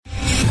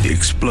The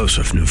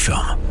explosive new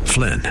film,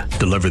 Flynn,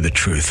 deliver the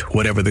truth,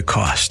 whatever the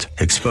cost,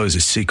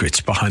 exposes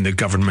secrets behind the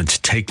government's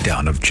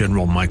takedown of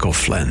General Michael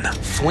Flynn.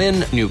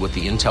 Flynn knew what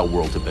the intel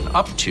world had been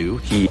up to.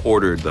 He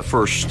ordered the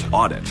first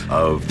audit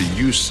of the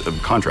use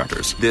of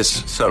contractors.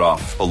 This set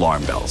off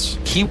alarm bells.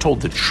 He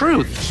told the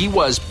truth. He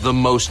was the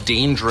most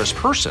dangerous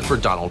person for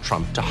Donald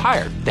Trump to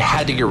hire. They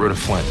had to get rid of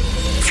Flynn.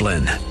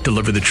 Flynn,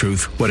 deliver the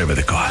truth, whatever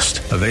the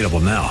cost. Available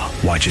now.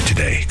 Watch it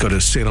today. Go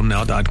to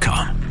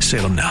salemnow.com.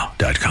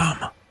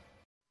 salemnow.com.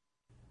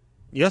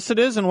 Yes, it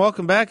is, and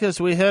welcome back as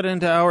we head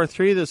into Hour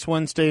 3 this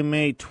Wednesday,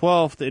 May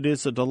 12th. It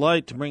is a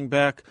delight to bring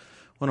back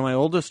one of my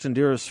oldest and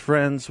dearest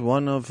friends,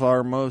 one of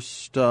our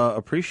most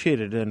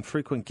appreciated and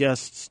frequent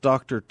guests,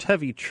 Dr.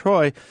 Tevi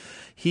Troy.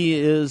 He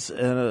is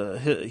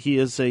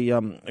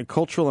a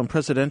cultural and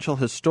presidential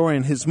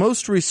historian. His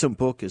most recent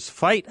book is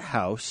Fight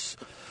House,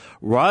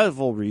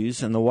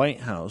 Rivalries in the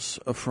White House,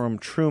 from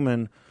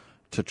Truman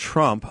to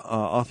Trump,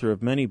 author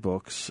of many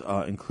books,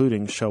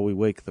 including Shall We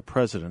Wake the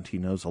President? He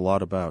knows a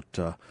lot about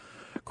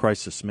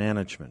crisis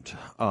management.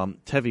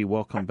 Tevi,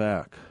 welcome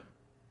back.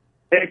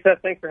 Hey, Seth,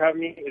 thanks for having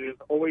me. It is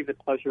always a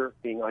pleasure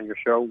being on your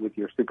show with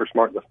your super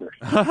smart listeners.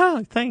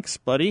 Thanks,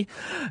 buddy.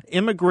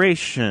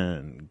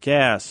 Immigration,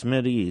 gas,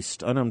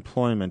 Mideast,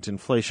 unemployment,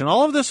 inflation,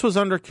 all of this was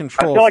under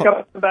control. I feel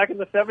like I'm back in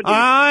the 70s.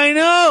 I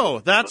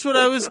know. That's what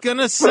I was going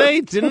to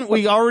say. Didn't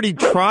we already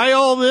try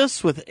all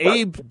this with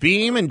Abe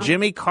Beame and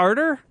Jimmy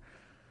Carter?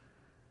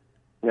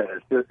 Yeah,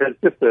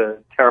 it's just a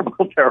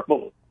terrible,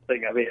 terrible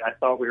thing. I mean, I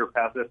thought we were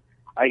past this.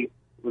 I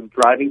was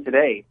driving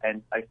today,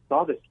 and I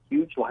saw this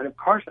huge line of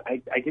cars. I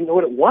didn't know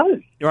what it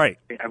was. Right.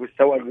 I was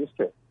so unused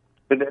to it.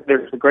 But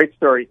there's a great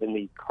story in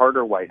the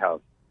Carter White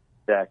House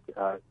that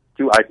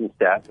Stu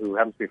Eisenstadt, who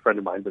happens to be a friend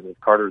of mine, but is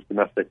Carter's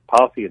domestic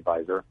policy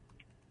advisor,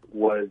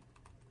 was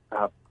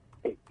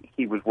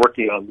he was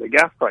working on the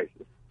gas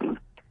prices.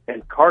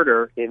 And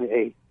Carter, in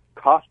a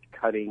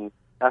cost-cutting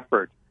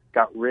effort,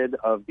 got rid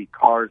of the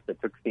cars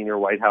that took senior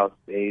White House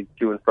aides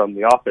to and from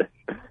the office.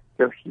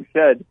 So he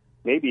said,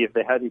 maybe if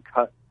they hadn't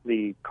cut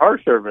the car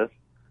service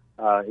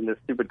in this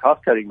stupid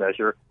cost-cutting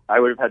measure, I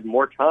would have had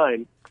more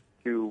time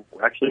to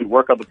actually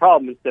work on the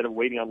problem instead of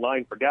waiting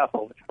online for gas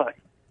all the time.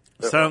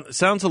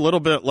 Sounds a little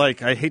bit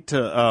like, I hate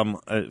to,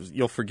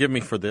 you'll forgive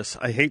me for this,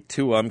 I hate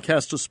to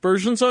cast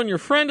aspersions on your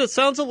friend. It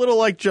sounds a little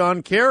like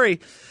John Kerry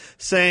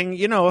saying,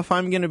 you know, if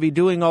I'm going to be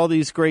doing all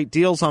these great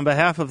deals on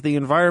behalf of the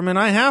environment,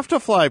 I have to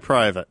fly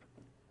private.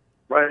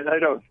 Right, I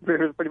know. It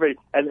was pretty funny.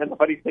 And the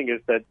funny thing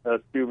is that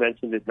Stu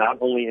mentioned it not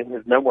only in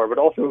his memoir, but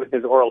also in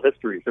his oral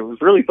history. So it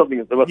was really something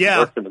that must have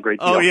worked him a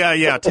great deal. Oh,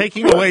 yeah.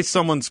 Taking away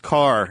someone's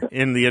car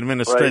in the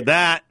administration, right.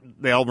 That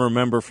they'll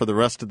remember for the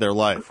rest of their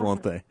life,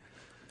 won't they?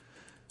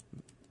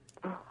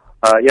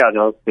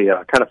 It's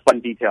the kind of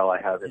fun detail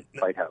I have in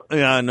White House.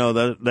 Yeah, no,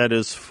 that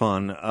is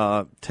fun,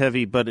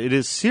 Tevi, but it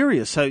is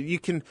serious.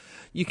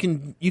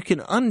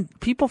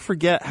 People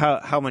forget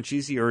how much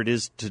easier it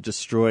is to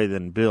destroy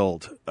than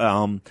build.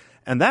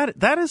 And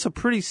that is a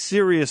pretty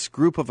serious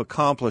group of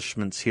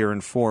accomplishments here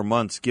in 4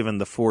 months, given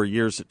the 4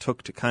 years it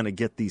took to kind of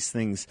get these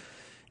things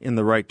in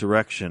the right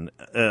direction.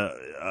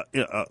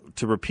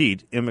 To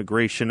repeat,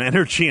 immigration,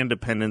 energy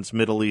independence,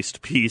 Middle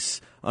East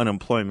peace,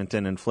 unemployment,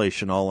 and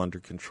inflation all under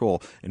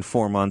control. In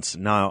 4 months,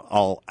 now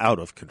all out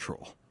of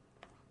control.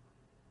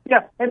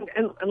 Yeah, and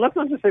let's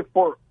not just say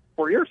 4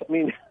 years. I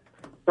mean,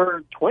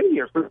 for 20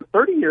 years, for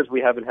 30 years, we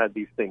haven't had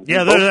these things.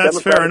 Yeah,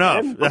 that's fair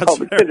enough. That's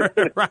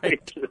fair.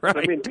 Right.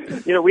 I mean,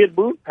 we had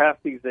moved past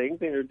these things.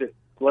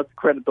 Let's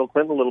credit Bill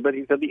Clinton a little bit.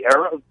 He said the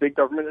era of big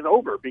government is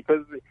over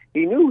because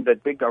he knew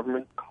that big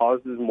government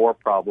causes more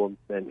problems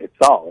than it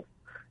solves.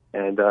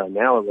 And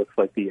now it looks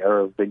like the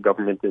era of big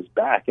government is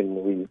back, and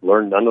we've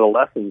learned none of the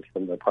lessons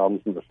from the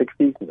problems in the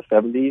 60s and the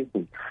 70s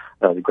and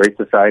the Great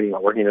Society.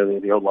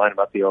 The old line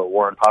about the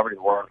war on poverty.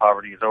 The war on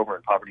poverty is over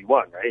and poverty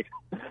won, right?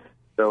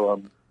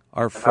 So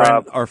our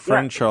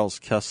friend Charles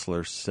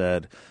Kessler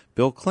said,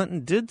 Bill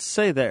Clinton did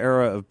say the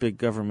era of big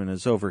government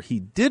is over. He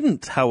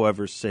didn't,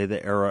 however, say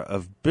the era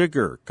of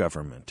bigger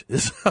government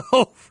is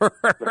over.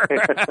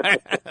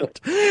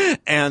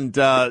 And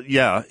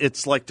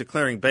it's like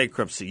declaring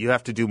bankruptcy. You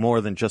have to do more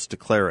than just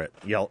declare it.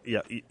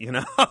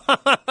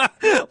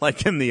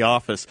 Like in The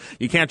Office.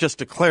 You can't just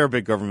declare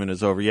big government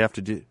is over. You have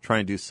to try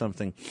and do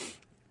something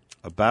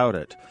about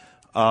it.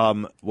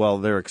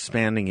 They're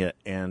expanding it,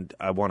 and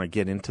I want to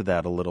get into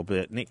that a little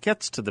bit. And it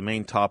gets to the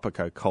main topic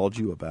I called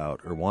you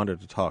about or wanted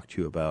to talk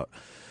to you about,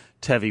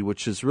 Tevi,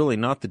 which is really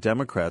not the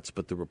Democrats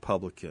but the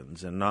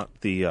Republicans, and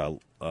not the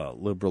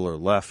liberal or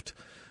left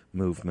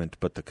movement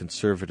but the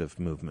conservative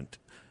movement.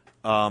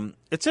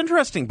 It's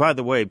interesting, by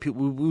the way,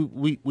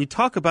 we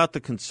talk about the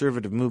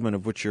conservative movement,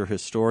 of which you're a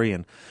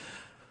historian,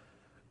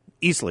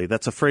 easily.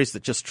 That's a phrase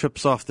that just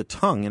trips off the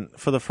tongue. And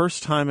for the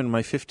first time in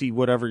my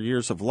 50-whatever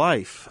years of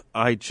life,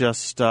 I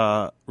just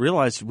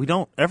realized we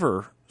don't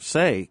ever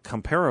say,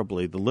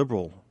 comparably, the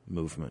liberal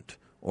movement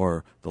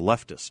or the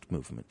leftist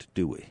movement,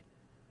 do we?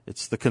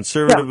 It's the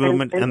conservative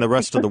movement and the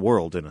rest of the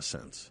world, in a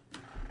sense.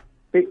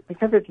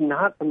 Because it's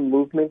not a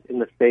movement in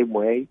the same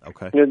way.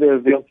 Okay.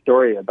 There's the old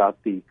story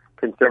about the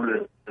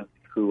conservatives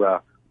who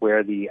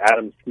wear the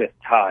Adam Smith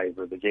ties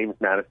or the James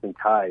Madison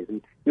ties.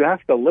 And you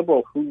ask a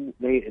liberal who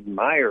they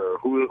admire, or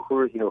who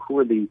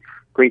are the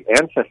great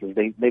ancestors.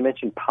 They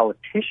mention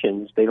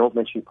politicians. They don't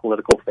mention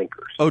political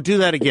thinkers. Oh, do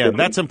that again.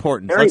 That's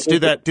important. Let's do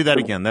that. Do that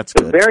again. That's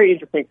good. Very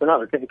interesting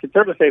phenomenon.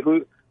 Conservatives say,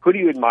 who do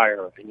you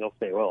admire? And you'll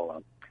say,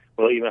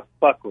 William F.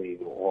 Buckley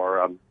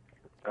or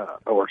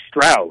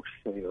Strauss,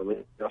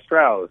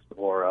 Strauss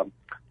or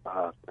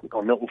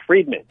Milton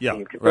Friedman.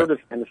 Yeah,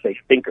 conservatives tend to say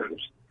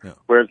thinkers,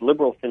 whereas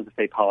liberals tend to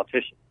say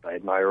politicians. I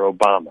admire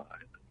Obama.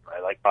 I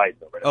like Biden.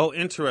 Oh,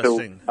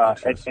 interesting. So,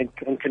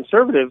 and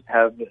conservatives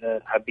have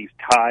these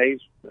ties,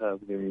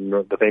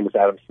 the famous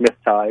Adam Smith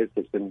ties,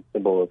 the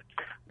symbol of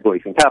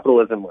belief in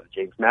capitalism, or the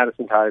James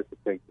Madison ties,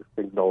 the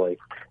signal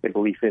a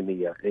belief in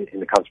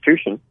the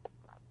Constitution.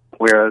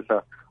 Whereas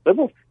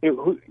liberals,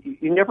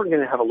 you're never going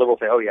to have a liberal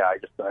say, "Oh yeah,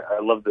 I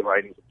love the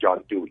writings of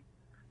John Dewey."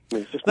 I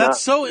mean,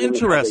 that's so really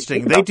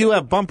interesting. They do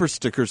have bumper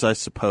stickers, I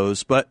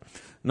suppose, but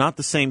not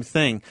the same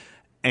thing.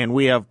 And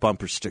we have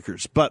bumper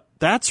stickers. But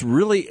that's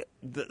really,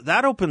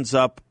 that opens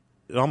up,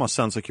 it almost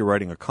sounds like you're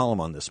writing a column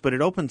on this, but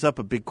it opens up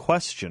a big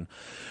question,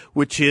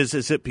 which is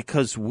it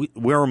because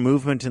we're a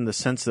movement in the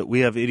sense that we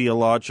have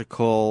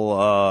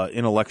ideological,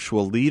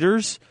 intellectual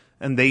leaders,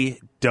 and they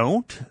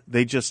don't?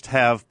 They just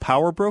have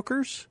power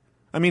brokers?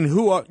 I mean,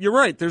 you're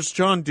right, there's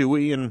John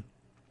Dewey and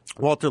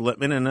Walter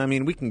Lippmann, and I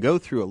mean, we can go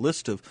through a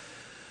list of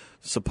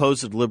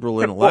supposed liberal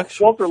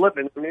intellectuals. Walter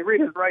Lippmann, I mean, read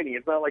his writing.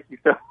 It's not like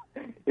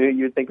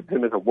you'd think of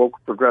him as a woke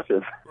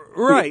progressive.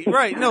 Right.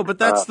 No, but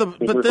that's but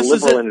this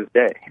is it. In his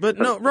day. But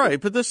no,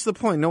 right. But this is the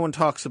point. No one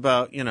talks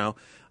about.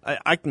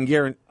 I can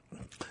guarantee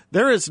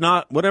there is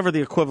not whatever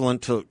the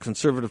equivalent to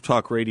conservative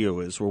talk radio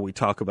is, where we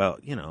talk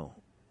about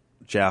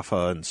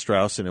Jaffa and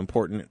Strauss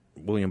and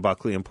William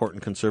Buckley,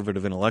 important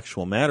conservative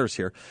intellectual matters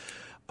here.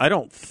 I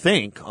don't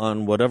think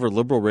on whatever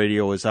liberal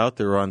radio is out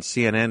there on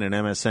CNN and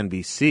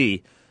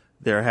MSNBC.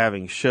 They're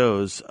having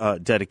shows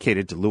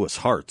dedicated to Louis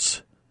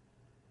Hartz.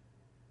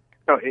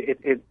 No,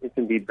 it's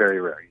indeed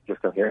very rare. You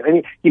just don't hear it. I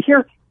mean, you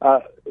hear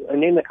a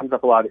name that comes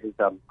up a lot is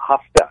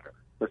Hofstadter,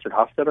 Richard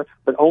Hofstadter,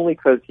 but only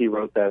because he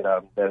wrote that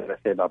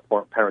essay about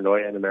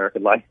paranoia in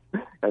American life,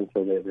 and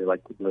so they really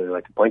like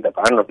to point that.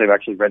 I don't know if they've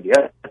actually read the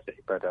essay,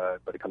 but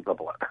it comes up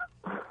a lot.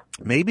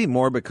 Maybe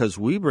more because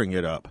we bring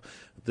it up.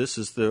 This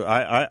is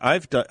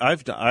I've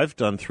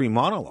done 3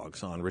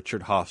 monologues on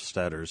Richard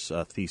Hofstadter's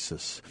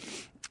thesis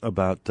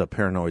about the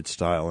paranoid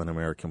style in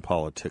American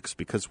politics,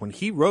 because when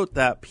he wrote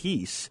that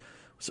piece,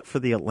 was it for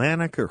the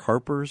Atlantic or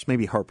Harper's?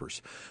 Maybe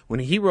Harper's. When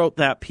he wrote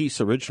that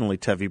piece originally,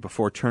 Tevi,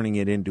 before turning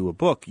it into a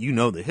book,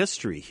 the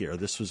history here.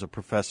 This was a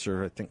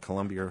professor, I think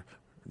Columbia,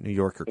 New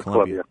York or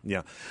Columbia.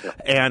 Yeah.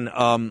 And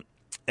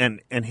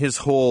his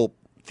whole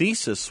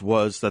thesis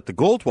was that the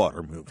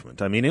Goldwater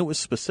movement, I mean, it was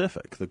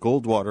specific. The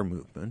Goldwater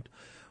movement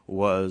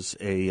was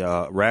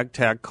a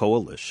ragtag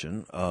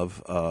coalition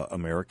of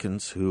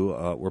Americans who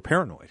were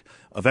paranoid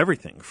of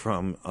everything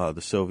from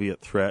the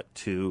Soviet threat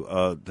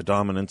to the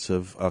dominance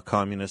of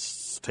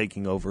communists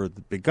taking over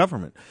the big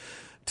government.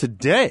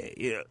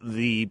 Today,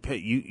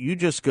 you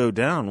just go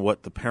down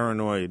what the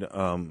paranoid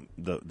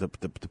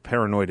the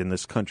paranoid in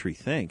this country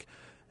think.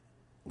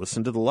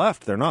 Listen to the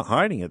left. They're not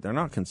hiding it. They're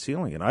not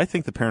concealing it. I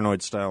think the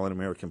paranoid style in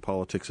American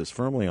politics is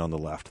firmly on the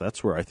left.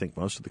 That's where I think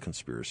most of the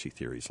conspiracy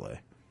theories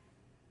lay.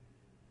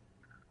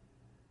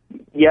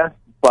 Yes,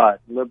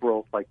 but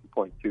liberals like to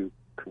point to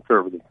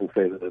conservatives and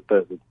say that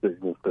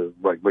the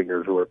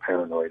right-wingers who are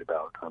paranoid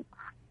about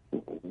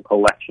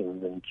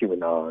elections and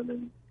QAnon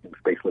and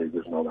space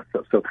lasers and all that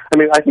stuff. So, I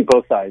mean, I think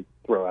both sides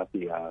throw out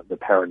the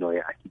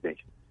paranoia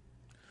accusations.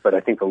 But I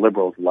think the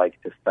liberals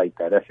like to cite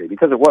that essay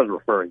because it was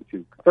referring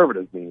to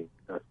conservatives, meaning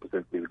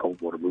specifically the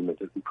Goldwater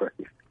movement, as you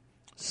correctly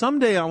said.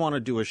 Someday I want to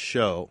do a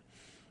show,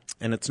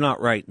 and it's not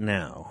right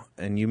now.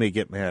 And you may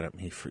get mad at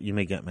me for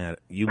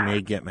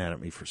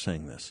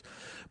saying this,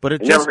 but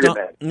it just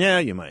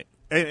you might.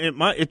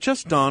 It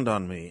just dawned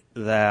on me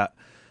that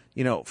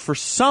for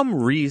some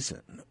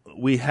reason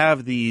we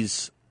have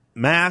these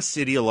mass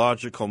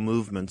ideological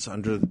movements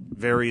under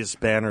various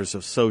banners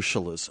of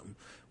socialism,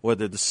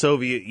 whether the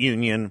Soviet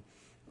Union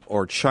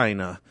or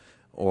China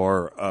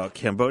or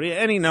Cambodia,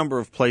 any number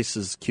of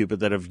places, Cuba,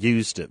 that have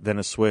used it,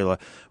 Venezuela,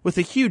 with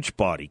a huge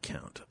body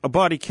count, a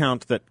body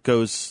count that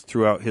goes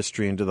throughout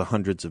history into the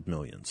hundreds of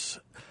millions.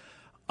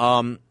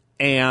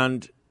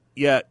 And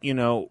yet,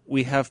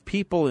 we have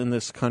people in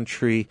this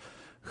country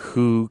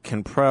who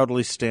can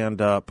proudly stand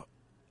up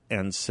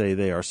and say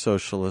they are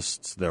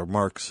socialists, they're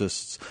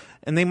Marxists,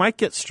 and they might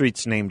get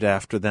streets named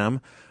after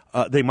them.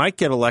 They might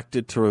get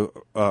elected to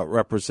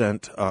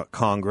represent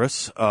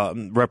Congress,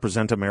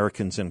 represent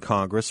Americans in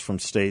Congress from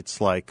states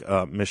like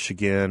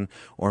Michigan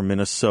or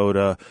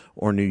Minnesota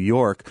or New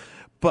York.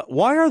 But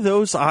why are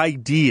those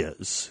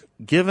ideas,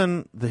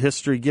 given the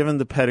history, given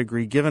the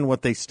pedigree, given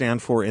what they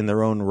stand for in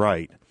their own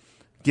right,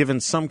 given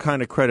some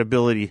kind of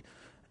credibility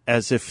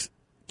as if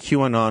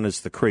QAnon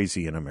is the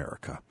crazy in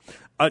America?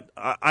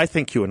 I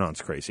think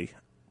QAnon's crazy.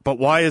 But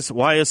why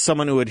is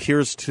someone who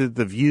adheres to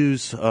the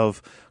views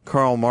of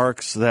Karl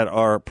Marx that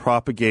are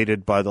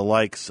propagated by the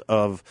likes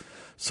of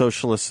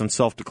socialists and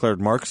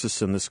self-declared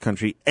Marxists in this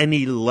country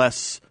any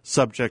less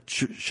subject?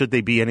 Should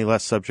they be any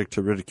less subject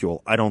to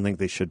ridicule? I don't think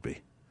they should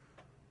be.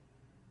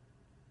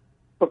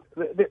 Look,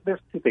 there's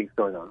two things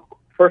going on.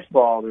 First of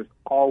all, there's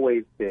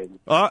always been...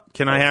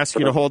 Can I ask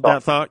you to hold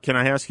that thought? Can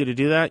I ask you to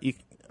do that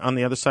on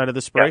the other side of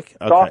this break?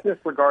 Yeah, softness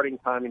regarding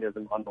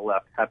communism on the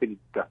left. Happy to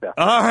discuss that.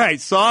 All right,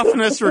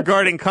 softness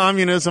regarding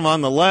communism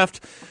on the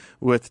left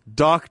with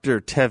Dr.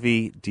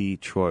 Tevi D.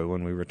 Choi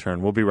when we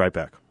return. We'll be right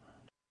back.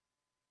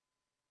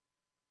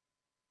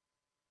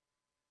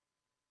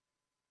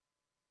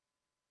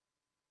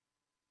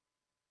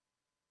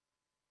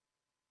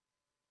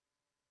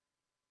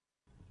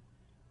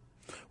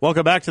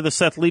 Welcome back to the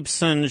Seth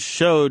Leibsohn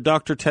Show.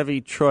 Dr.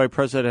 Tevi Choi,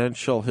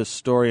 presidential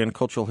historian,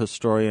 cultural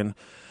historian,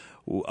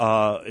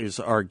 is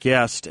our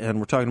guest, and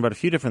we're talking about a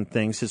few different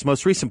things. His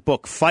most recent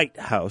book, Fight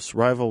House,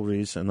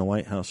 Rivalries in the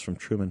White House from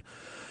Truman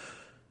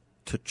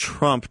to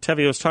Trump.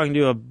 Tevi, I was talking to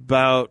you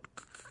about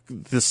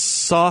the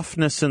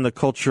softness in the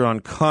culture on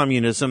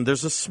communism.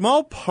 There's a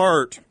small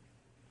part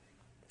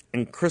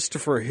in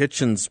Christopher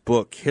Hitchens'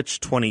 book,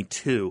 Hitch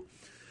 22,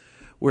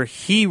 where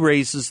he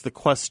raises the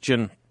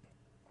question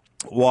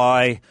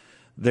why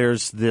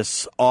there's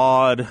this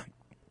odd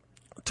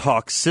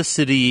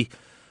toxicity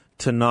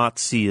to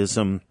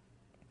Nazism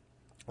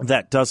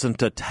that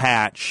doesn't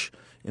attach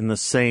in the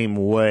same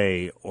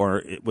way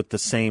or with the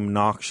same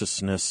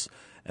noxiousness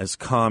as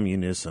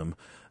communism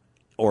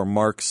or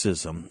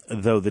Marxism,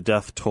 though the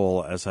death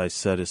toll, as I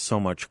said, is so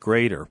much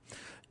greater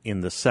in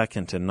the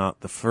second and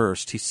not the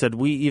first. He said,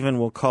 we even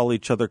will call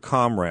each other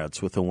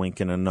comrades with a wink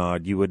and a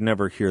nod. You would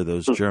never hear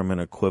those German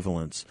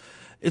equivalents.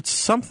 It's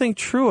something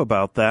true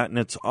about that, and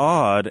it's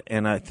odd,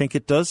 and I think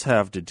it does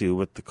have to do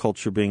with the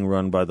culture being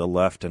run by the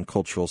left and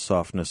cultural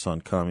softness on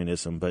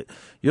communism. But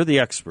you're the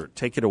expert.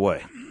 Take it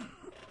away.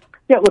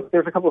 Yeah, look,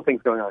 there's a couple of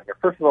things going on here.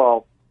 First of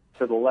all,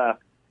 to the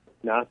left,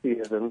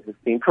 Nazism is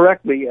seen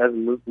correctly as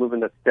a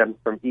movement that stems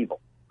from evil,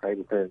 right?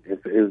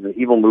 It was an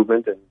evil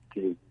movement, and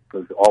it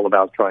was all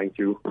about trying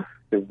to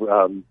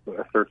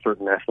assert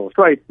certain nationalist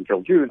rights and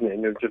kill Jews, and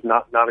it was just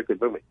not a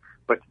good movement.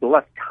 But to the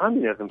left,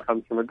 communism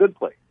comes from a good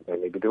place.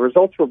 And maybe the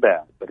results were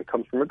bad, but it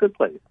comes from a good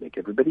place. Make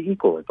everybody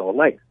equal. It's all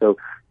nice. So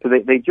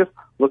they just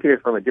look at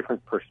it from a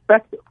different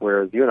perspective,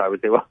 whereas you and I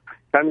would say, well,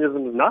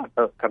 communism is not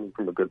coming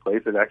from a good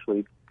place. It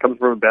actually comes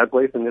from a bad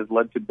place and has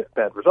led to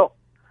bad results.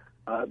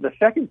 The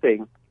second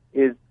thing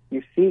is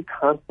you see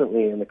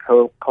constantly in the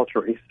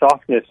culture a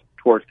softness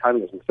towards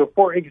communism. So,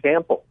 for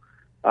example,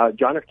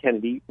 John F.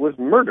 Kennedy was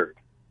murdered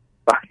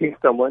by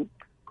someone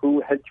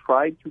who had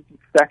tried to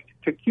defect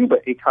to Cuba,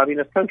 a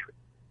communist country.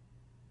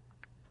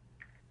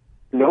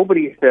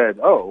 Nobody said,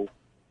 well,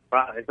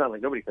 it's not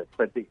like nobody said,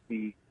 but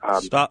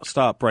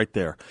Stop right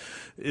there.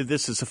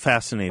 This is a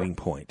fascinating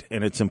point,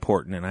 and it's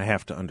important, and I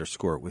have to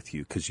underscore it with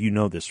you because you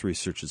know this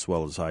research as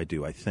well as I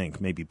do, I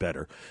think, maybe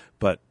better.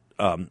 But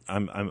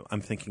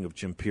I'm thinking of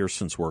Jim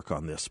Pearson's work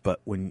on this. But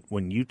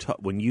when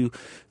you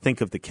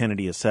think of the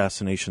Kennedy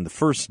assassination, the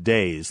first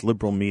days,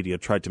 liberal media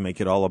tried to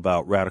make it all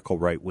about radical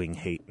right-wing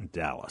hate in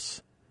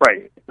Dallas.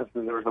 Right. There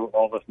was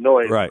all this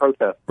noise and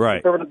protest.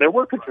 Right. There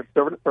were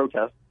conservative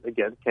protests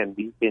against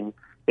Kennedy in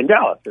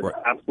Dallas. It's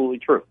absolutely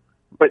true.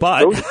 But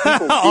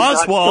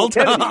Oswald,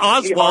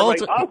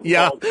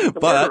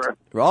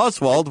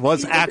 Oswald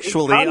was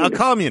actually a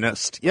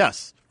communist.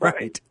 Yes.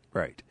 Right.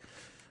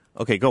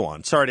 Okay, go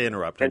on. Sorry to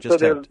interrupt. And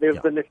there's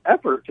been this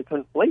effort to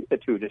conflate the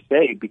two, to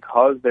say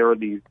because there were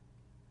these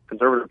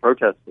conservative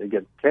protests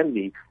against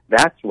Kennedy,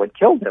 that's what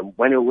killed him,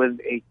 when it was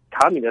a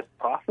communist,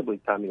 possibly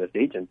communist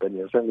agent, but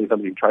certainly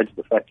somebody who tried to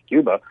defect to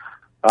Cuba.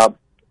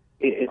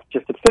 It's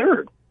just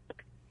absurd.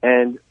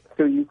 And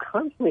so you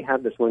constantly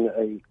have this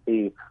when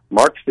a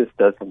Marxist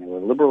does something,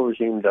 when a liberal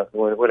regime does,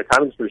 when a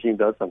communist regime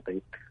does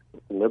something,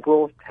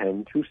 liberals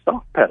tend to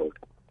soft pedal it.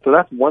 So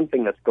that's one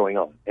thing that's going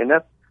on, and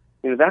that's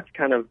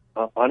kind of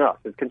on us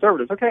as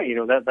conservatives. Okay,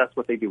 that's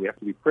what they do. We have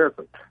to be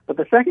prayerful. But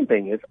the second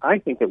thing is, I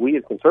think that we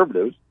as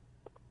conservatives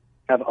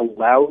have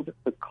allowed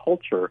the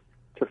culture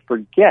to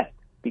forget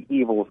the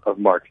evils of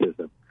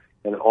Marxism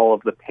and all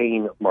of the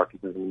pain of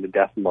Marxism and the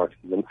death of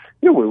Marxism.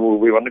 We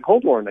won the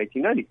Cold War in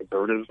 1990.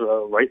 Conservatives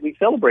rightly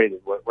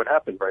celebrated what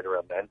happened right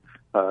around then,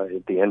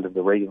 at the end of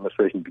the Reagan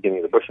administration, beginning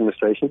of the Bush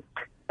administration.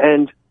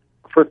 And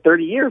for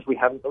 30 years, we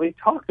haven't really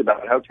talked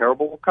about how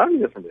terrible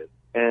communism is.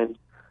 And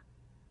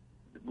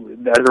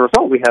as a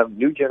result, we have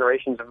new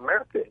generations of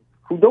Americans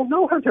who don't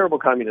know how terrible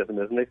communism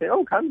is. And they say,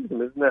 oh,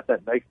 communism, isn't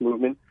that nice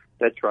movement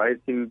that tries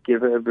to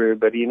give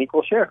everybody an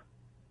equal share?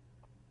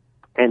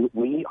 And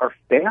we are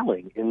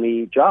failing in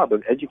the job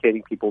of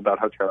educating people about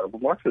how terrible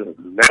Marxism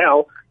is.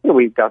 Now,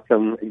 we've got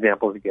some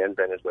examples again,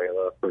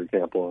 Venezuela, for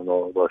example, and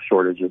all of our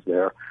shortages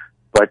there.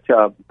 But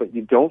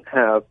you don't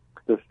have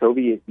the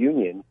Soviet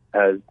Union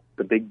as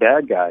the big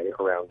bad guy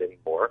around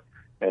anymore.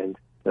 And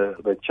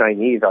the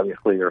Chinese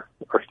obviously are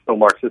still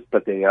Marxist,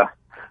 but they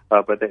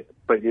but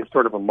it's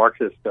sort of a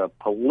Marxist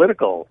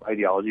political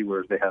ideology,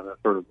 whereas they have a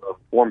sort of a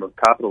form of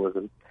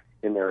capitalism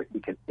in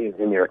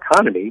their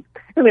economy,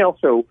 and they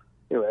also,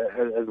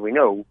 as we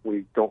know,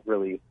 we don't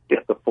really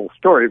get the full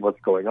story of what's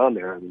going on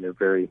there. I mean, they're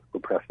very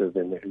repressive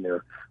in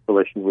their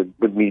relation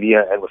with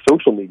media and with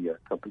social media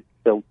companies.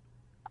 So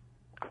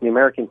the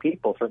American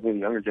people, certainly the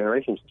younger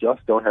generations,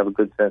 just don't have a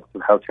good sense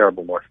of how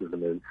terrible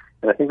Marxism is,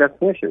 and I think that's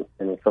an issue,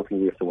 and it's something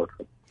we have to work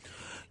on.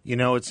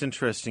 It's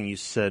interesting. You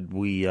said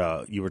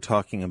you were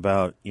talking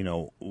about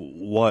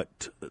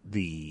what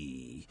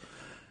the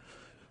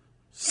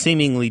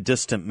seemingly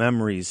distant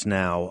memories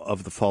now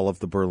of the fall of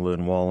the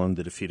Berlin Wall and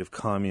the defeat of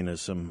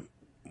communism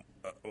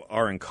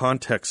are in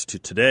context to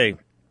today,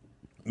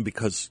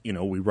 because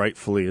we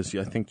rightfully, as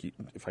I think,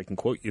 if I can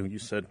quote you, you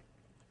said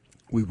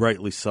we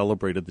rightly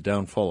celebrated the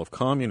downfall of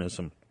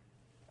communism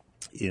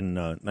in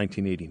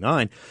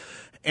 1989,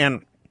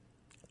 and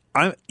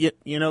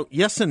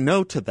yes and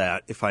no to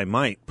that, if I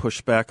might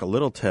push back a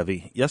little,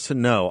 Tevi. Yes and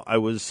no. I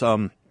was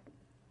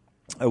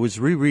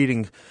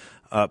rereading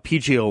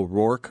P.J.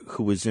 O'Rourke,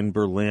 who was in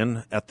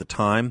Berlin at the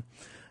time,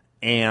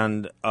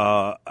 and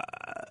how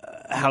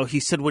he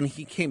said when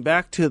he came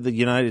back to the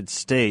United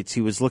States,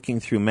 he was looking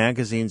through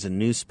magazines and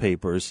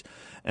newspapers,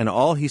 and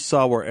all he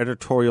saw were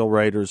editorial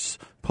writers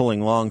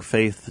pulling long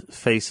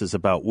faces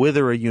about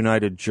whither a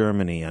united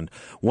Germany and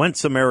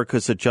whence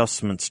America's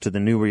adjustments to the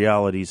new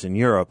realities in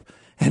Europe.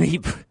 And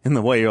he, in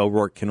the way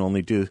O'Rourke can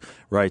only do,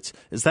 writes,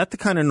 "Is that the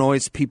kind of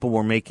noise people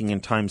were making in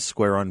Times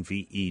Square on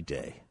VE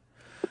Day?"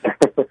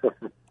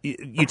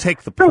 You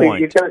take the point.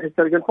 Really, it's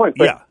got a good point.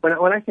 But yeah.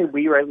 When I say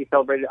we rightly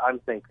celebrated,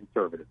 I'm saying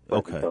conservative.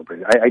 Okay.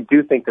 I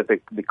do think that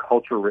the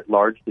culture writ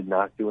large did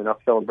not do enough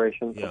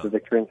celebration of the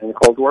victory in the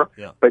Cold War.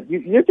 Yeah. But you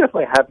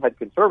definitely have had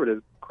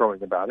conservatives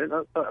crowing about it,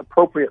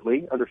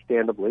 appropriately,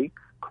 understandably,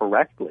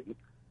 correctly.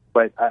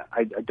 But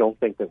I don't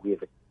think that we as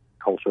a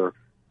culture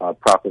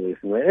properly.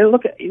 And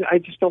look, I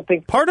just don't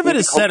think part of it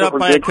is set up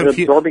by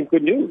absorbing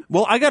good news.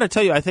 Well, I got to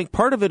tell you, I think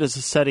part of it is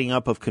a setting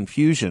up of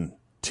confusion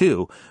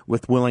too,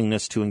 with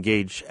willingness to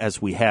engage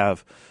as we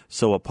have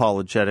so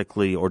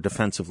apologetically or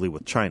defensively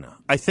with China.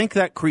 I think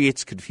that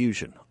creates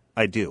confusion.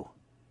 I do.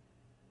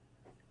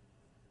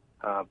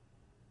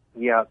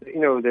 Yeah,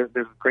 there's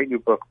a great new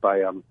book by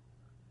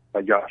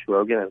Josh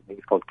Rogan. I think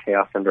it's called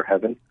Chaos Under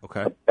Heaven.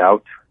 Okay.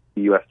 About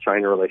the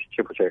U.S.-China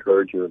relationship, which I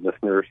urge your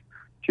listeners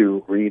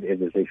to read.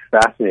 It is a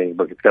fascinating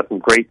book. It's got some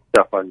great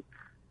stuff on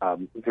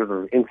sort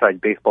of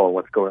inside baseball and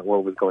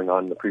what was going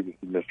on in the previous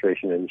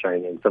administration in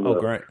China, and some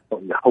of the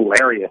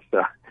hilarious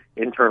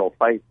internal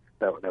fights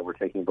that were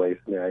taking place.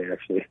 And I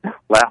actually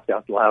laughed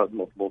out loud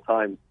multiple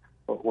times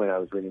when I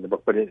was reading the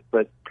book.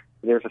 But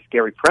there's a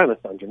scary premise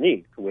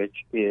underneath, which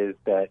is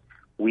that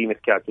we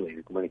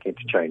miscalculated when it came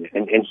to China.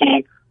 And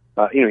he,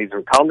 he's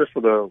a columnist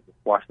for the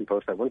Washington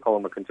Post. I wouldn't call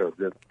him a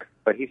conservative,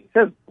 but he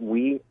says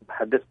we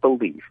had this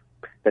belief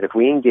that if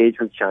we engage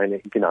with China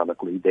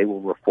economically, they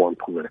will reform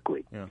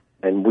politically. Yeah.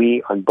 And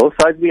we, on both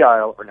sides of the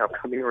aisle, are now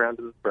coming around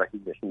to this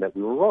recognition that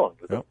we were wrong.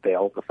 It was a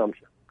failed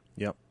assumption.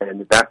 Yep.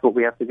 And that's what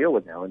we have to deal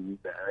with now. And,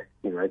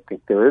 I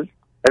think there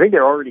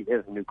already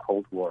is a new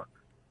Cold War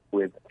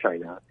with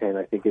China, and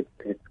I think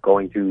it's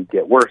going to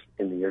get worse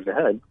in the years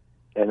ahead,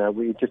 and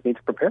we just need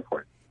to prepare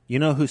for it. You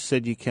know who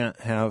said you can't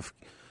have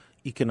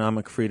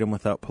economic freedom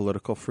without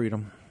political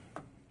freedom?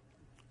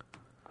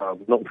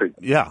 Milton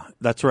Friedman. Yeah,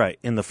 that's right.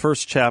 In the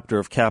first chapter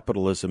of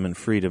Capitalism and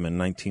Freedom in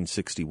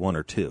 1961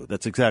 or 2.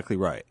 That's exactly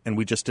right. And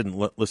we just didn't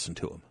listen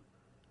to him.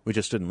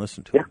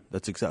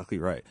 That's exactly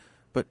right.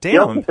 But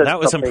damn, that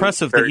was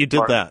impressive that you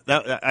did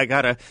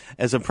that.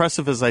 As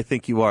impressive as I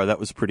think you are, that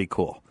was pretty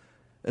cool.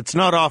 It's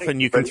not often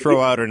you can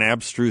throw out an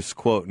abstruse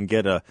quote and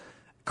get a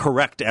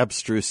correct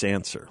abstruse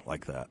answer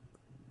like that.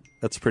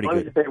 That's pretty good. I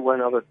wanted to say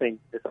one other thing,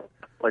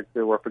 like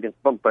we're up against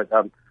the bump, but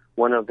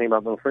one other thing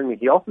about Milton Friedman,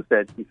 he also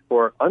said he's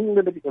for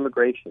unlimited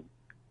immigration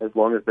as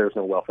long as there's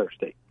no welfare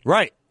state.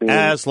 Right,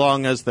 as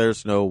long as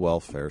there's no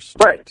welfare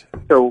state. Right.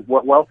 So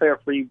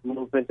welfare-free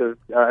movement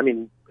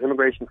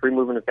immigration, free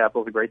movement of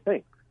capital is a great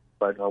thing.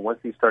 But once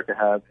you start to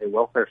have a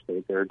welfare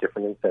state, there are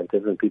different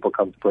incentives, and people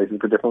come to places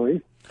for different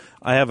reasons.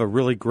 I have a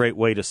really great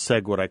way to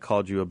seg what I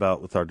called you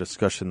about with our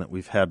discussion that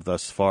we've had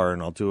thus far,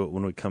 and I'll do it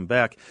when we come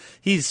back.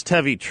 He's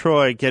Tevi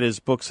Troy. Get his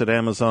books at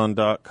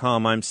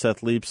Amazon.com. I'm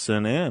Seth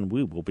Leibson, and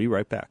we will be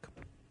right back.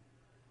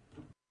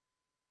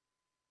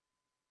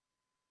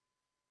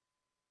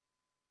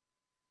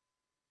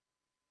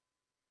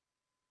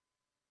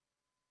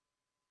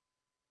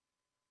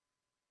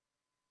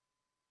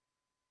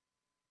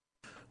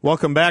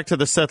 Welcome back to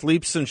the Seth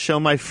Leibson Show.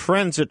 My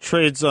friends at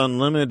Trades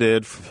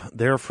Unlimited,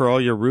 there for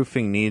all your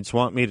roofing needs,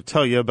 want me to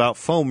tell you about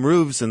foam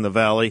roofs in the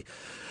Valley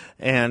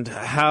and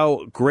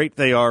how great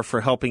they are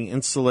for helping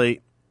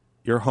insulate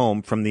your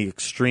home from the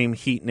extreme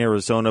heat in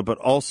Arizona, but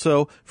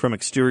also from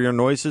exterior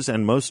noises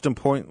and, most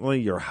importantly,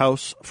 your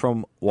house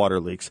from water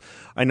leaks.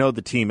 I know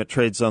the team at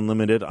Trades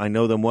Unlimited. I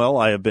know them well.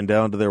 I have been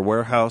down to their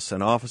warehouse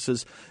and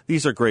offices.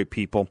 These are great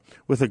people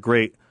with a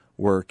great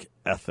work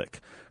ethic.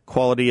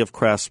 Quality of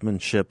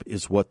craftsmanship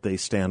is what they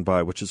stand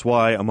by, which is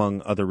why,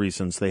 among other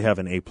reasons, they have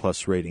an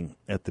A-plus rating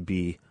at the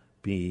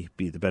the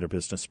Better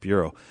Business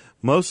Bureau.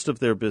 Most of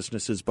their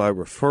business is by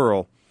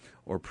referral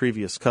or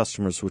previous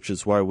customers, which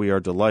is why we are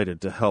delighted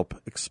to help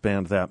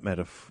expand that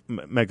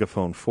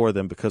megaphone for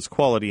them, because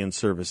quality and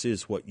service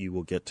is what you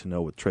will get to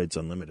know with Trades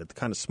Unlimited, the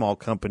kind of small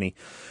company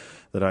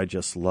that I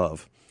just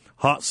love.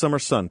 Hot summer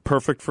sun,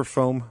 perfect for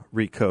foam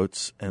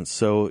recoats, and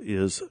so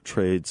is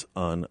Trades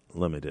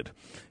Unlimited.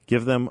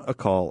 Give them a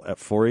call at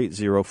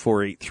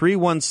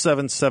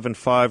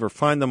 480-483-1775 or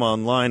find them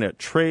online at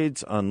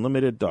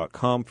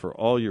tradesunlimited.com for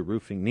all your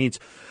roofing needs.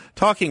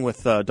 Talking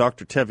with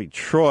Dr. Tevi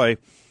Troy,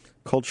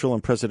 cultural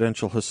and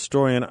presidential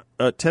historian.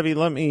 Tevi,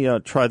 let me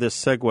try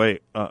this segue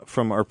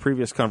from our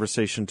previous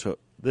conversation to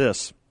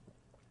this,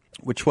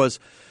 which was,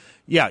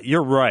 yeah,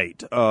 you're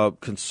right.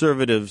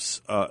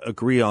 Conservatives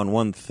agree on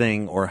one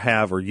thing, or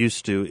have, or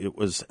used to. It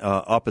was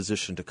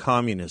opposition to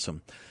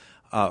communism.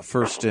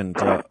 First and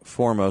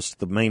foremost,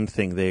 the main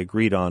thing they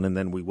agreed on, and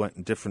then we went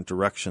in different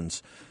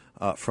directions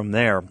from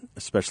there,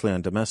 especially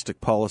on domestic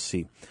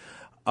policy.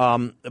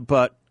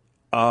 But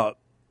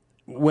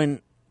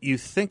when you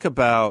think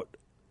about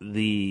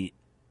the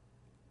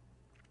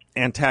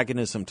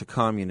antagonism to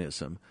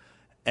communism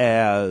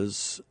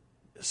as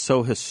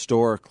so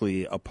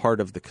historically a part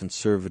of the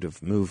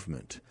conservative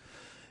movement,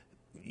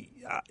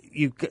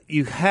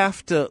 you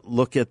have to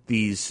look at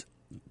these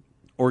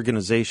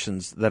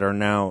organizations that are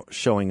now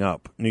showing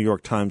up. New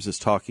York Times is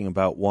talking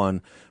about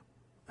one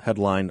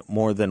headline: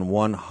 more than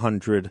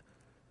 100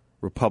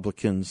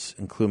 Republicans,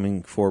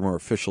 including former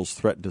officials,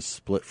 threatened to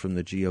split from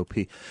the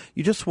GOP.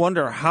 You just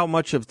wonder how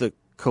much of the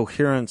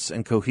coherence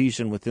and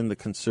cohesion within the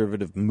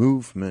conservative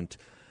movement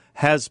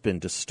has been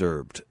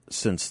disturbed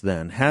since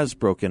then, has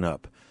broken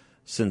up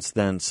since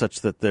then,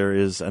 such that there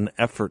is an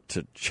effort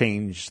to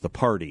change the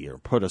party or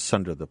put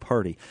asunder the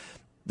party.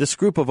 This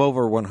group of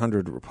over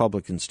 100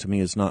 Republicans, to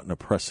me, is not an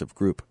oppressive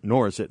group,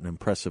 nor is it an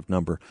impressive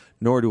number,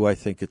 nor do I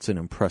think it's an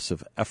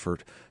impressive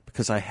effort,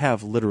 because I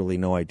have literally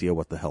no idea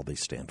what the hell they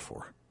stand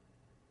for.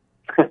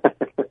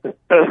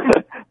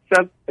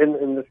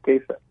 In this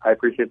case, I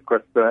appreciate the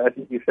question, but I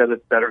think you said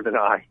it better than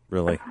I.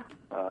 Really?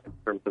 In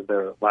terms of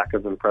their lack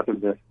of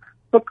impressiveness.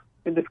 Look,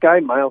 this guy,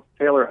 Miles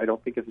Taylor, I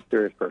don't think is a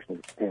serious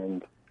person.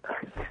 And I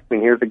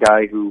mean, here's a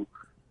guy who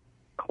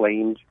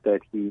claimed that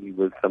he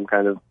was some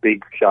kind of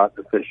big shot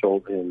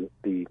official in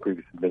the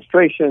previous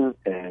administration,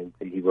 and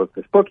he wrote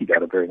this book. He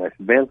got a very nice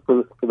advance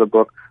for the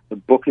book. The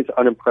book is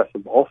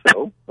unimpressive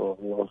also,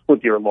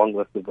 with your long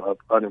list of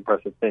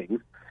unimpressive things.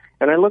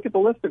 And I look at the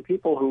list of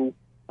people who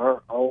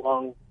are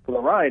along for the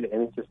ride,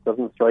 and it just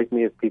doesn't strike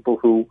me as people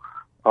who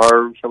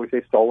are, shall we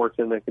say, stalwarts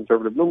in the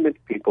conservative movement,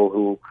 people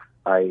who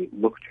I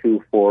look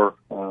to for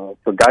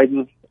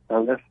guidance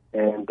on this.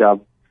 And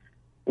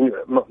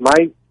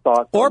my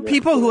thoughts, or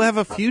people who have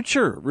a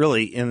future,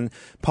 really, in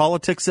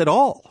politics at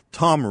all.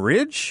 Tom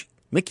Ridge,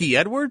 Mickey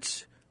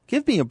Edwards,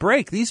 give me a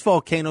break. These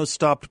volcanoes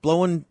stopped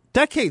blowing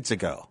decades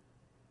ago.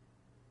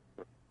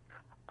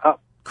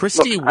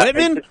 Christy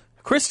Whitman?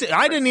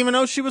 I didn't even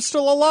know she was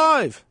still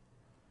alive.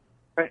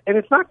 And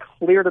it's not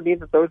clear to me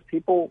that those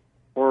people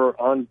were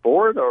on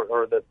board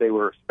or that they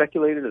were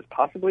speculated as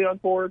possibly on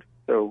board.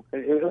 So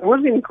it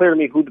wasn't even clear to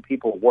me who the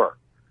people were,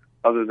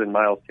 other than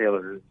Miles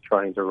Taylor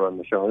trying to run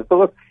the show. So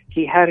look,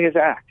 he had his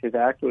act. His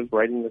act was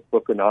writing this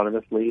book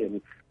anonymously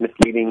and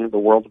misleading the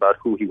world about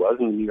who he was,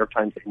 and the New York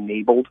Times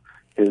enabled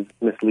his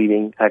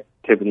misleading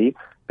activity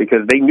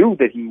because they knew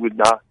that he would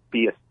not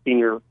be a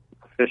senior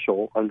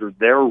official under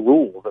their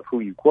rules of who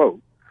you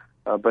quote.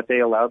 But they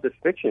allowed this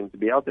fiction to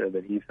be out there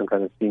that he's some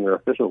kind of senior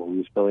official who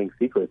was spilling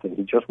secrets, and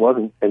he just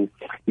wasn't. And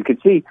you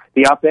could see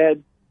the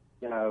op-ed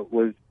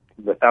was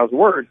 1,000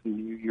 words,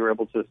 and you're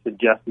able to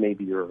suggest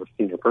maybe you're a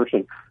senior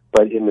person.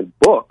 But in the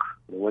book,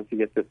 once you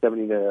get to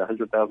 70 to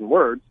 100,000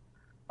 words,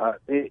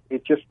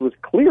 it just was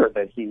clear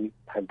that he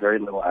had very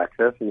little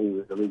access, and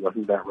he really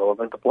wasn't that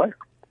relevant a player.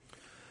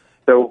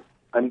 So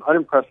I'm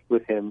unimpressed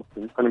with him.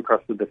 I'm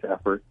unimpressed with this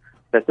effort.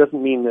 That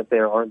doesn't mean that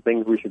there aren't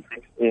things we should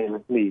fix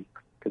in the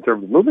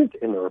conservative movement,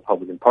 in the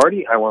Republican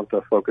Party. I want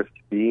the focus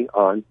to be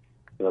on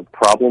the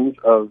problems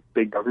of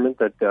big government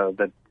that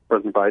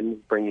President Biden is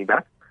bringing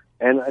back.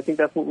 And I think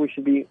that's what we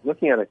should be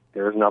looking at.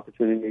 There is an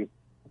opportunity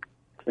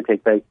to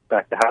take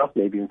back the House,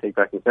 maybe even take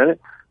back the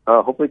Senate,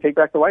 hopefully take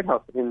back the White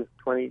House in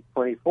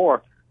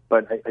 2024.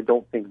 But I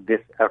don't think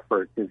this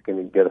effort is going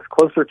to get us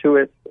closer to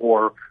it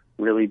or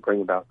really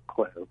bring about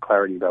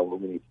clarity about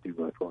what we need to do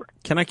going forward.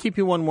 Can I keep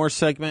you one more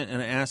segment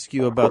and ask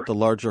you about the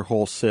larger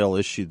wholesale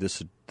issue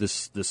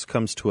this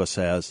comes to us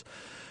as,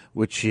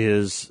 which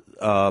is,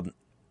 and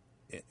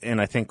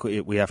I think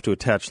we have to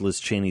attach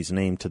Liz Cheney's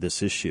name to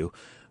this issue,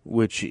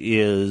 which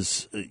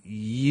is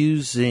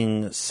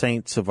using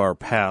saints of our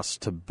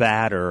past to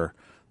batter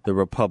the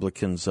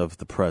Republicans of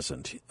the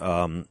present.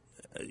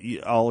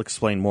 I'll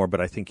explain more, but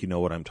I think you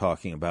know what I'm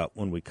talking about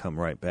when we come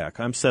right back.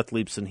 I'm Seth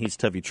Leibson, he's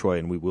Tevi Troy,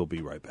 and we will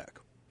be right back.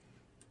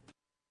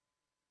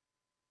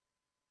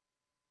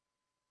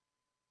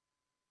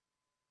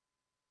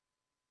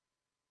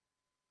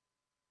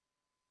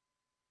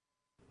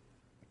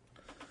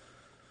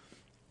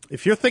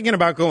 If you're thinking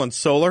about going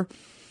solar,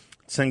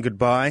 saying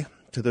goodbye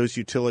to those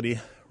utility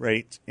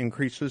rate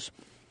increases,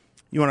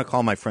 you want to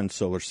call my friend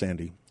Solar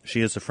Sandy. She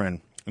is a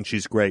friend, and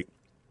she's great.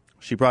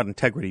 She brought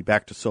integrity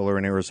back to solar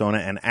in Arizona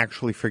and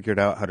actually figured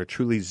out how to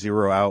truly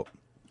zero out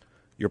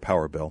your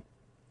power bill.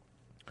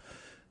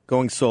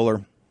 Going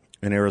solar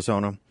in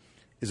Arizona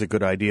is a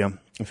good idea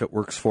if it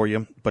works for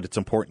you, but it's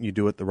important you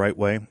do it the right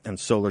way, and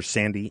Solar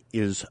Sandy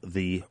is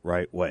the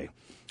right way.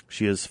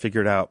 She has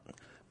figured out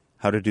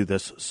how to do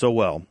this so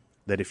well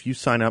that if you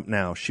sign up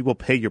now, she will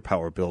pay your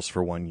power bills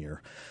for 1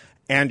 year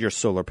and your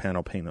solar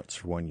panel payments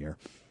for 1 year,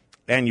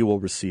 and you will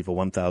receive a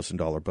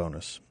 $1,000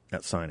 bonus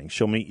at signing.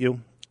 She'll meet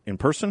you in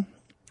person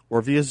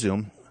or via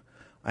Zoom.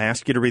 I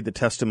ask you to read the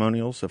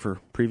testimonials of her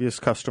previous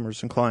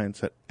customers and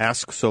clients at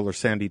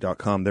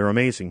AskSolarSandy.com. They're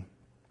amazing.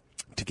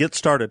 To get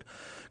started,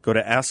 go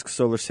to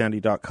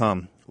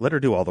AskSolarSandy.com. Let her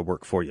do all the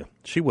work for you.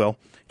 She will.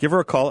 Give her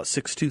a call at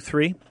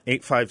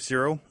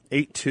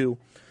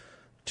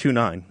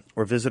 623-850-8229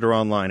 or visit her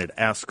online at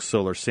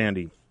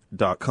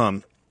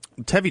AskSolarSandy.com.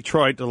 Tevi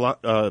Troy,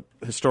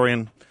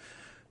 historian,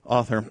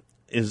 author,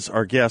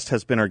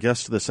 has been our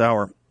guest this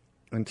hour.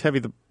 And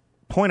Tevi, the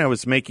point I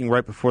was making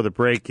right before the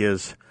break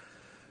is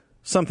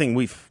something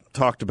we've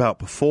talked about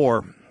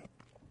before,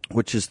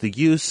 which is the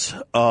use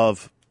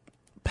of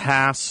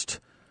past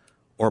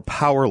or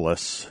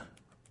powerless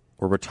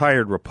or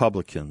retired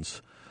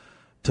Republicans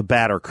to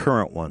batter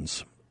current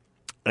ones,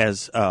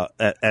 as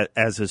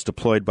is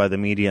deployed by the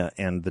media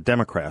and the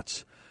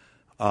Democrats,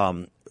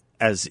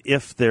 as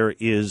if there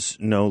is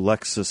no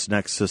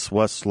LexisNexis,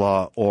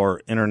 Westlaw,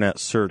 or internet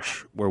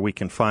search where we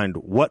can find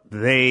what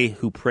they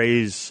who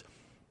praise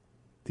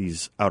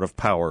these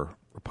out-of-power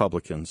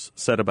Republicans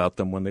said about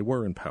them when they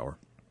were in power.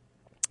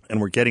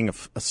 And we're getting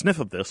a sniff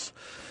of this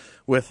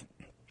with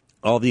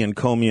all the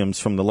encomiums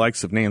from the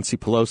likes of Nancy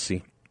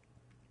Pelosi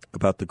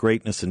about the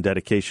greatness and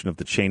dedication of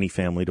the Cheney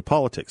family to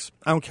politics.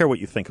 I don't care what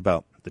you think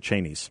about the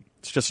Cheneys.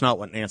 It's just not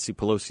what Nancy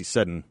Pelosi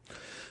said in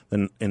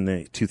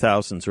the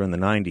 2000s or in the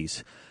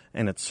 90s.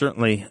 And it's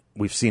certainly,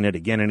 we've seen it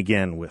again and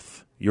again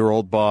with your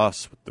old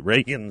boss, with the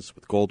Reagans,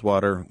 with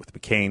Goldwater, with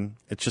McCain.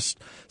 It's just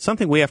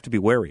something we have to be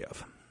wary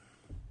of.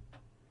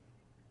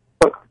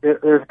 Look,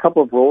 there's a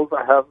couple of rules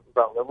I have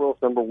about liberals.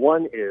 Number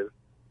one is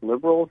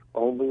liberals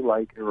only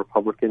like a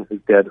Republican who's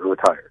dead or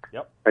retired.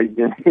 Yep. Right?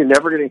 You're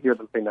never going to hear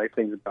them say nice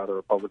things about a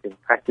Republican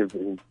active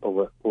in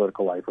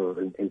political life or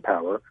in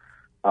power.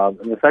 And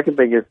the second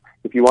thing is,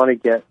 if you're a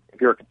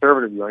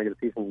conservative, you want to get a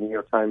piece in the New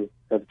York Times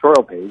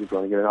editorial page, if you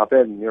want to get an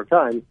op-ed in the New York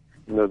Times,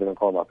 even though they don't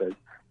call them op-eds,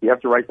 you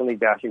have to write something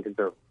bashing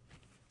conservatives.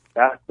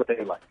 That's what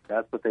they like.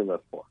 That's what they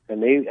live for.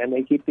 And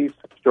they keep these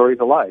stories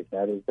alive.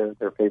 That is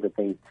their favorite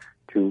thing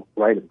to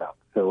write about.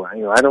 So, I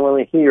don't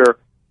really hear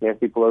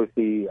Nancy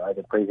Pelosi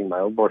either praising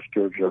Michael Bush,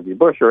 George W.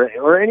 Bush,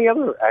 or any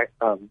other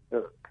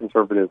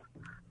conservative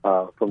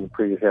from the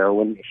previous era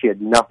when she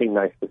had nothing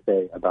nice to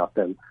say about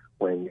them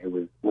when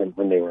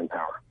they were in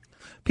power.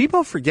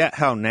 People forget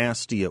how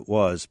nasty it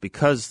was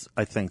because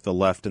I think the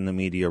left and the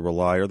media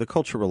the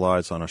culture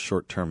relies on a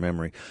short-term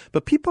memory.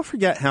 But people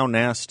forget how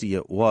nasty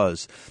it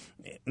was.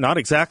 Not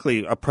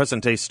exactly a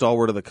present-day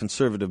stalwart of the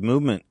conservative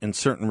movement in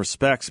certain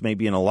respects,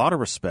 maybe in a lot of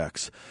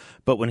respects.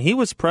 But when he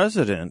was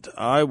president,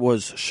 I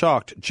was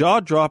shocked,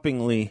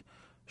 jaw-droppingly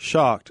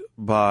shocked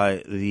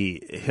by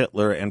the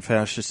Hitler and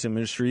fascist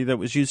imagery that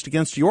was used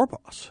against your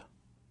boss.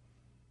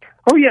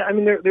 Oh, yeah. I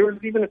mean, there was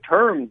even a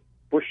term,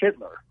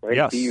 Bush-Hitler, right?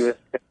 Yes.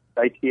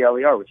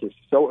 B-U-S-H-I-T-L-E-R, which is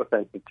so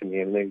offensive to me.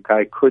 And the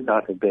guy could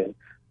not have been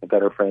a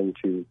better friend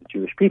to the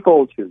Jewish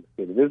people, to the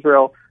state of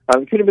Israel.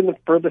 It could have been the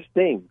furthest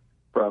thing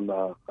from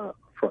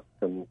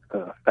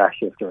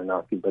fascist or a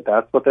Nazi, but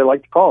that's what they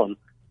like to call him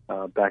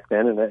back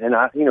then. And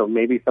I,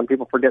 maybe some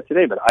people forget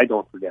today, but I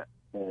don't forget.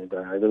 And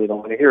I really don't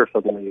want to hear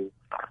suddenly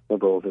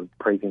liberals are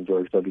praising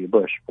George W.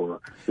 Bush for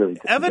really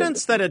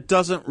evidence that it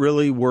doesn't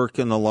really work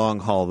in the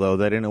long haul, though,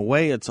 that in a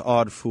way it's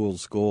odd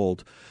fool's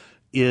gold,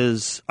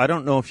 is, I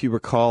don't know if you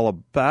recall,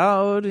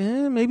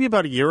 maybe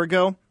about a year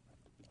ago,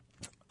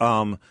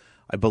 I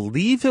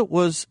believe it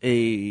was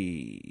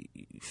a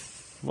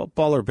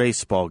football or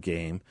baseball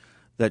game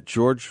that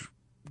George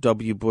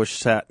W. Bush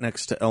sat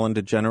next to Ellen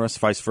DeGeneres,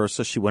 vice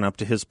versa. She went up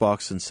to his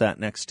box and sat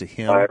next to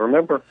him. I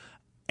remember.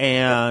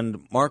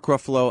 And Mark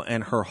Ruffalo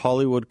and her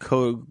Hollywood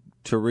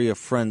coterie of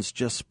friends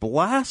just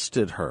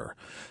blasted her,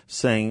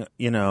 saying,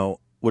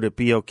 would it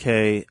be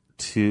okay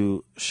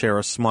to share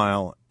a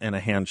smile and a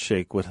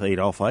handshake with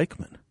Adolf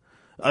Eichmann?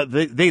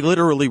 They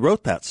literally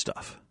wrote that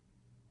stuff.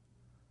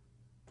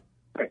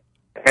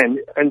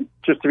 And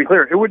just to be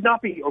clear, it would not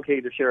be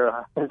okay to share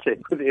a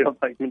handshake with Adolf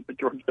Eichmann, but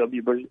George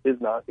W. Bush is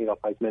not Adolf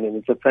Eichmann, and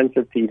it's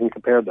offensive to even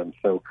compare them.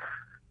 So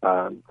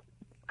I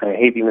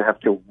hate to even have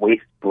to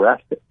waste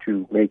breath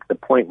to make the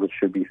point, which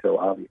should be so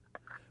obvious.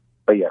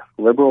 But yes,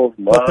 liberals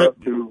love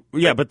to...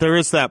 Yeah, but there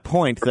is that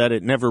point that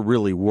it never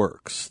really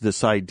works,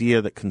 this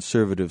idea that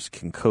conservatives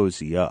can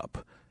cozy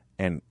up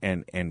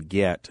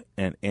get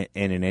and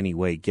in any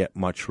way get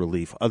much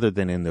relief other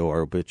than in their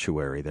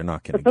obituary. They're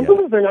not going to But get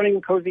sometimes it. they're not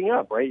even cozying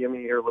up, right? I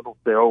mean, you hear liberals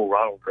say, "Oh,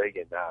 Ronald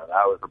Reagan, that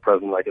was a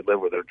president I could live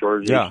with," or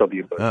George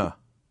H.W. Bush.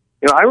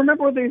 You know, I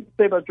remember what they used to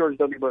say about George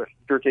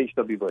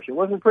H.W. Bush. It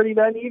wasn't pretty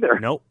then either.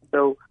 Nope.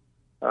 So,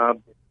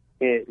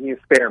 you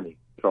spare me.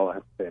 That's all I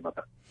have to say about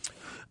that.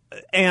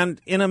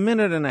 And in a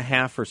minute and a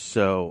half or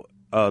so,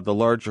 the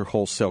larger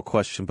wholesale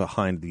question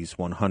behind these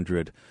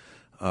 100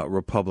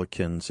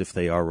 Republicans, if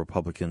they are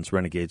Republicans,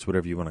 renegades,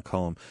 whatever you want to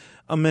call them,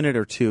 a minute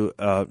or two,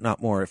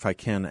 not more, if I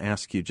can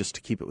ask you just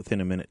to keep it within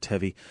a minute,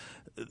 Tevi.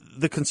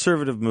 The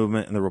conservative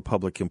movement and the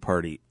Republican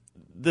Party,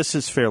 this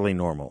is fairly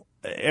normal.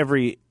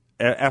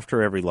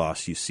 After every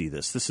loss, you see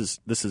this. This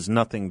is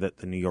nothing that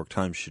the New York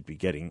Times should be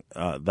getting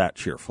that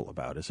cheerful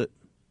about, is it?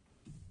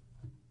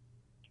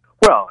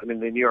 Well, I mean,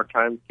 the New York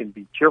Times can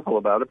be cheerful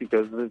about it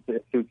because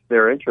it suits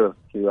their interest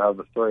to have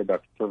a story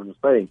about conservative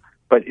fighting.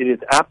 But it is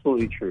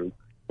absolutely true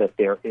that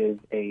there is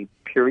a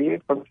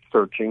period of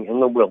searching in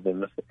the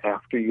wilderness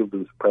after you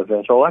lose a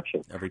presidential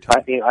election. Every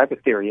time. I have a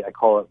theory. I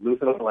call it lose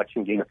an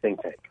election, gain a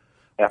think tank.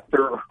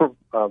 After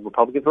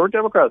Republicans or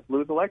Democrats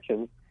lose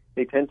elections,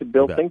 they tend to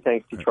build think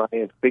tanks to try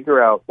and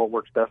figure out what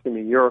works best. I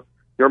mean, your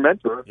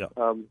mentor,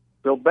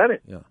 Bill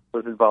Bennett,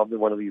 was involved in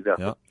one of these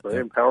efforts.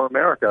 Empower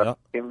America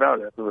came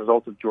about as a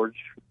result of George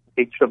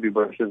H.W.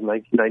 Bush's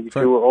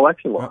 1992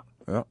 election law.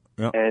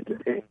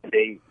 And it's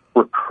a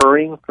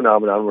recurring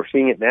phenomenon. We're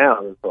seeing it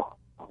now. There's a whole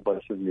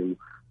bunch of new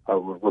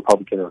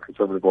Republican or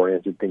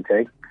conservative-oriented think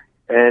tanks.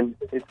 And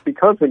it's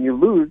because when you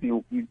lose,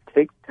 you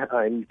take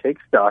time, you take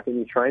stock, and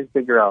you try and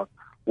figure out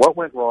what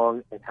went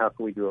wrong and how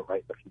can we do it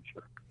right in the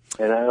future.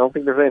 And I don't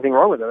think there's anything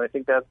wrong with it. I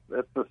think that's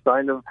a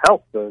sign of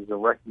health. There's a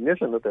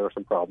recognition that there are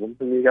some problems,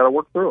 and you got to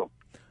work through them.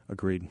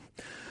 Agreed.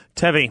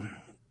 Tevi,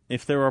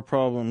 if there are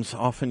problems,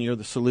 often you're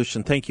the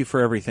solution. Thank you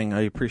for everything.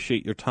 I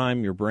appreciate your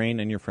time, your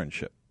brain, and your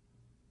friendship.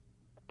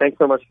 Thanks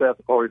so much, Seth.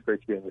 Always great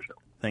to be on the show.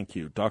 Thank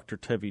you. Dr.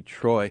 Tevi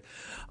Troy,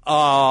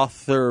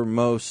 author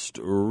most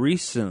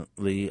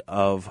recently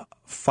of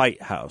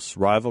Fight House,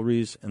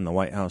 Rivalries in the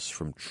White House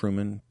from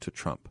Truman to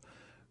Trump.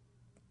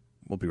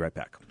 We'll be right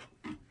back.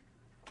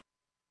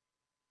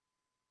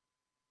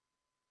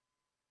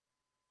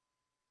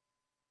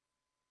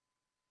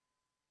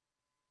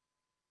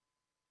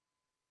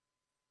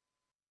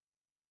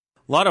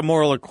 A lot of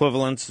moral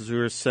equivalence, as we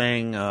were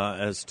saying,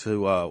 as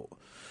to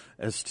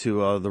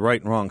the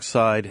right and wrong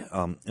side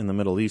in the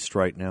Middle East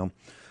right now.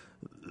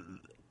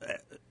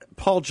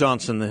 Paul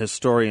Johnson, the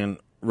historian,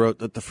 wrote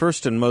that the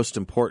first and most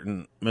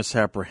important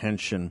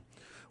misapprehension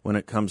when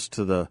it comes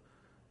to the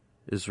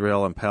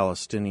Israel and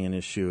Palestinian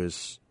issue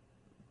is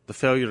the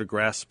failure to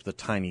grasp the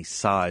tiny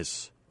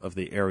size of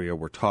the area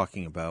we're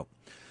talking about.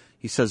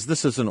 He says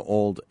this is an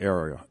old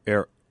era.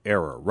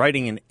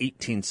 Writing in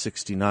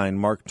 1869,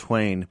 Mark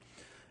Twain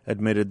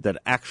admitted that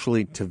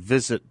actually to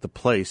visit the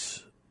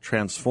place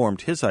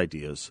transformed his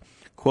ideas.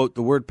 Quote,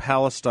 the word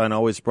Palestine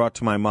always brought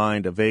to my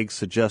mind a vague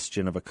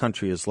suggestion of a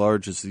country as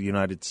large as the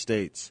United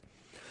States.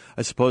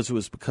 I suppose it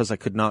was because I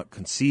could not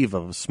conceive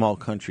of a small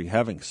country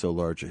having so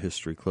large a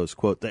history, close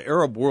quote. The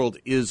Arab world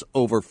is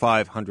over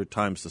 500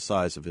 times the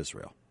size of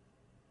Israel.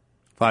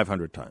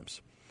 500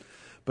 times.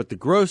 But the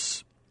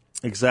gross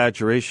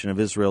exaggeration of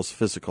Israel's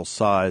physical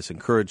size,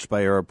 encouraged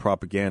by Arab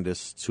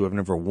propagandists who have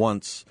never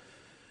once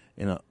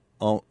in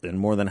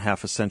more than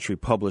half a century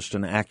published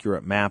an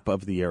accurate map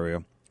of the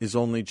area, is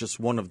only just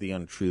one of the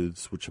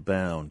untruths which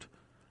abound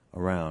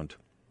around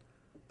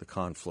the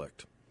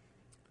conflict.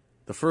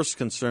 The first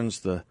concerns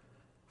the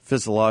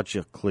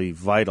physiologically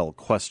vital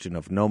question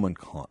of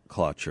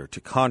nomenclature.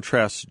 To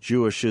contrast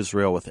Jewish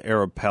Israel with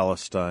Arab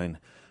Palestine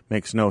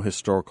makes no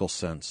historical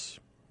sense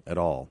at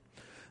all.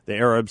 The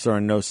Arabs are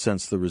in no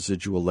sense the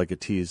residual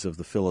legatees of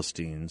the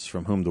Philistines,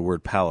 from whom the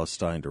word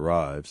Palestine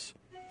derives.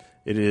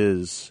 It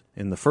is,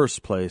 in the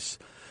first place,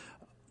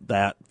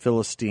 that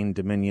Philistine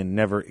dominion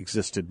never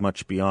existed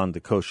much beyond the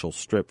coastal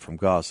strip from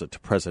Gaza to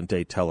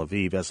present-day Tel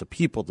Aviv. As a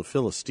people, the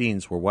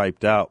Philistines were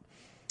wiped out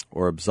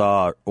or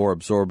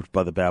absorbed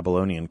by the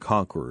Babylonian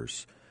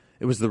conquerors.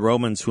 It was the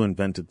Romans who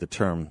invented the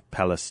term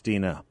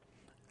Palestina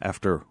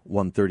after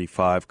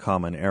 135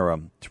 Common Era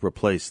to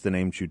replace the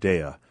name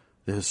Judea,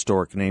 the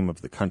historic name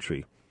of the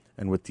country,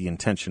 and with the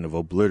intention of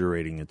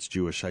obliterating its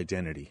Jewish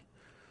identity.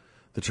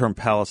 The term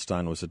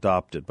Palestine was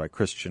adopted by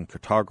Christian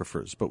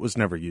cartographers, but was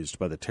never used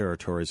by the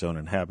territory's own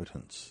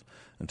inhabitants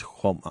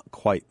until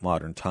quite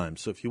modern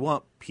times. So if you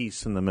want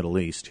peace in the Middle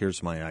East,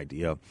 here's my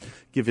idea.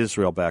 Give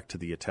Israel back to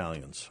the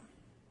Italians.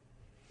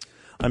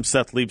 I'm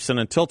Seth Leibson.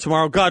 Until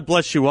tomorrow, God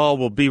bless you all.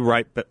 We'll be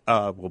right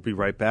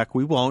back.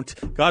 We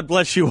won't. God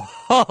bless you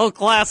all.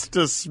 Class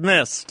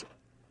dismissed.